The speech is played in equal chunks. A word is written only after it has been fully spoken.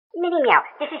Minnie Meow,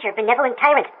 this is your benevolent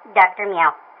tyrant, Dr.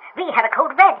 Meow. We have a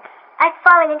code red. I've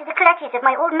fallen into the clutches of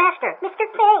my old master, Mr.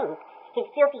 Fang. His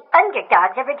filthy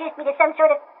underdogs have reduced me to some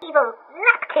sort of evil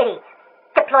lap kitty.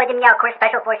 Deploy the Meow Corps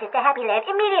Special Forces to Happy Land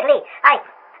immediately. I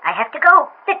have to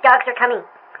go. The dogs are coming.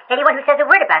 Anyone who says a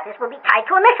word about this will be tied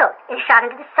to a missile and shot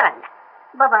into the sun.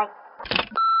 Bye-bye.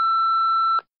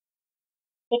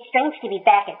 It's strange to be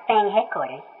back at Fang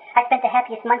headquarters. I spent the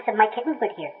happiest months of my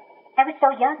kittenhood here. I was so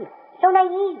young, so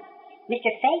naive.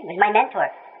 Mr. Fang was my mentor.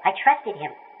 I trusted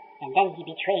him. And then he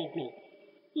betrayed me.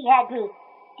 He had me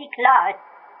declawed.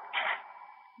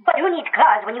 But who needs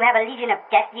claws when you have a legion of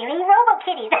death-dealing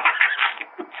robo-kitties?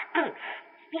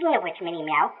 Speaking of which, Minnie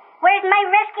Meow, where's my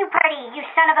rescue party, you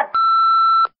son of a...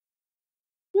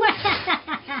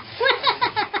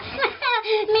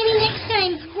 Maybe next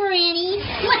time, Granny.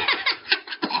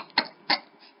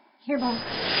 Here, Bob.